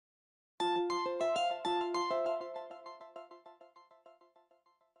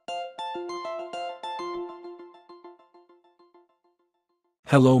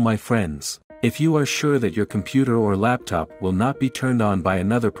Hello my friends. If you are sure that your computer or laptop will not be turned on by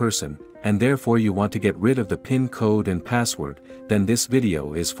another person, and therefore you want to get rid of the PIN code and password, then this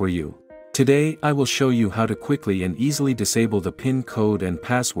video is for you. Today I will show you how to quickly and easily disable the PIN code and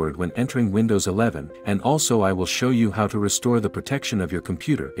password when entering Windows 11, and also I will show you how to restore the protection of your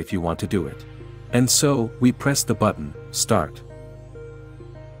computer if you want to do it. And so, we press the button, Start.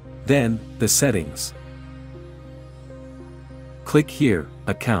 Then, the settings. Click here,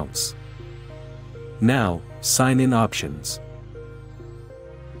 Accounts. Now, Sign-in options.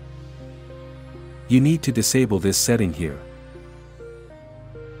 You need to disable this setting here.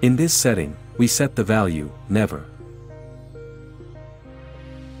 In this setting, we set the value, Never.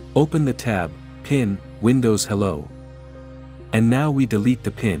 Open the tab, PIN, Windows Hello. And now we delete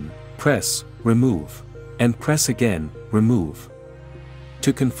the PIN, press, Remove. And press again, Remove.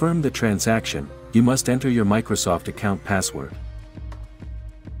 To confirm the transaction, you must enter your Microsoft account password.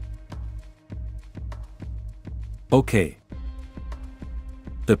 OK.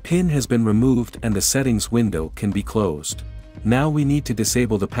 The PIN has been removed and the settings window can be closed. Now we need to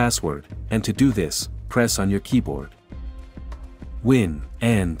disable the password, and to do this, press on your keyboard Win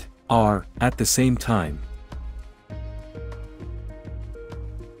and R at the same time.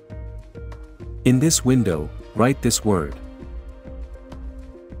 In this window, write this word.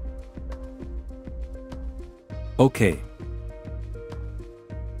 OK.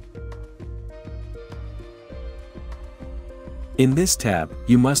 In this tab,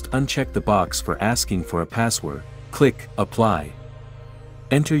 you must uncheck the box for asking for a password. Click Apply.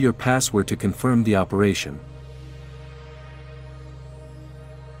 Enter your password to confirm the operation.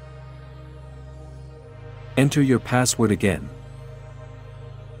 Enter your password again.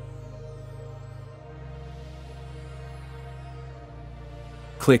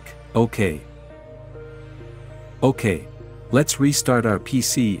 Click OK. OK. Let's restart our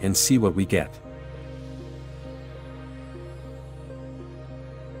PC and see what we get.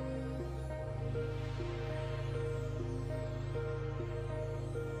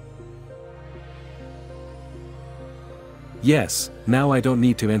 Yes, now I don't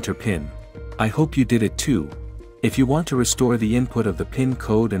need to enter PIN. I hope you did it too. If you want to restore the input of the PIN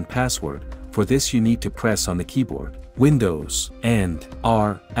code and password, for this you need to press on the keyboard Windows and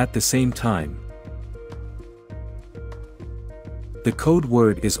R at the same time. The code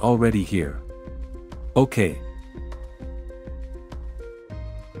word is already here. OK.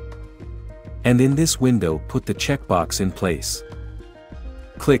 And in this window put the checkbox in place.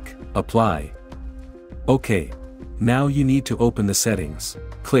 Click Apply. OK. Now you need to open the settings.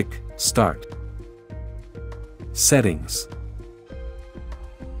 Click Start. Settings.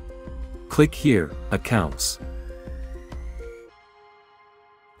 Click here, Accounts.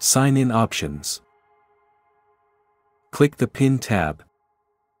 Sign-in options. Click the PIN tab.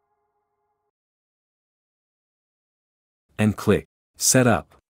 And click Set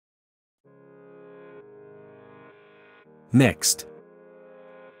up. Next.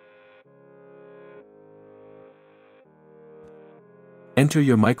 Enter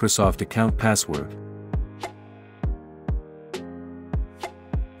your Microsoft account password.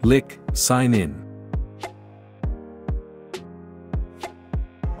 Click Sign in.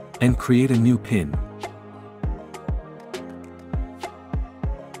 And create a new PIN.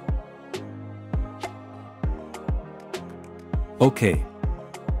 OK.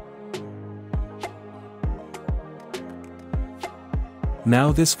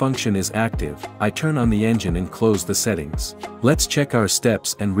 Now this function is active, I turn on the engine and close the settings. Let's check our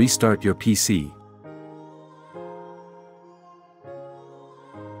steps and restart your PC.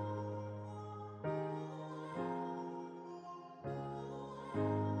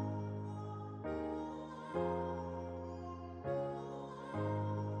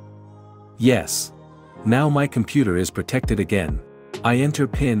 Yes. Now my computer is protected again. I enter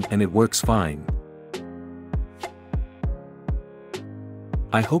PIN and it works fine.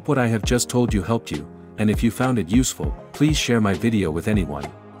 I hope what I have just told you helped you, and if you found it useful, please share my video with anyone.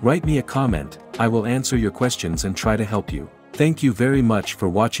 Write me a comment, I will answer your questions and try to help you. Thank you very much for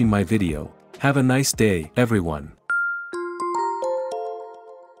watching my video. Have a nice day, everyone.